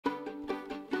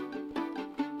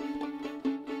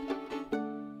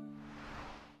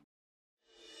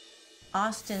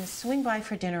Austin, swing by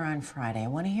for dinner on Friday. I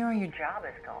want to hear how your job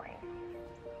is going.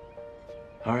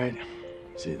 All right.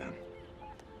 See you then.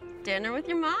 Dinner with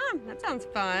your mom. That sounds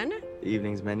fun. The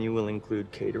evening's menu will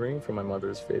include catering from my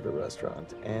mother's favorite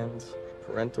restaurant and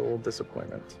parental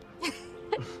disappointment.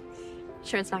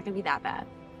 Sure it's not gonna be that bad.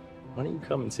 Why don't you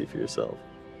come and see for yourself?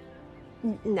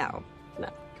 No.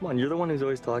 Come on, you're the one who's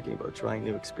always talking about trying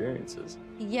new experiences.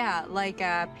 Yeah, like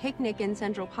a picnic in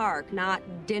Central Park, not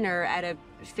dinner at a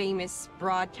famous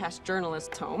broadcast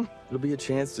journalist's home. It'll be a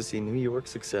chance to see New York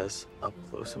success up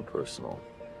close and personal.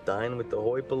 Dine with the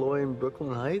hoi polloi in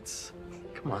Brooklyn Heights?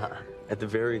 Come on. At the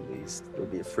very least, there'll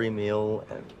be a free meal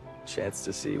and a chance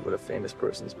to see what a famous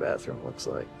person's bathroom looks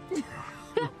like.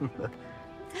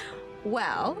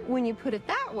 Well, when you put it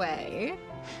that way...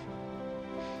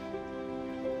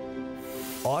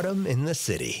 Autumn in the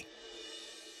City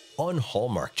on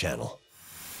Hallmark Channel.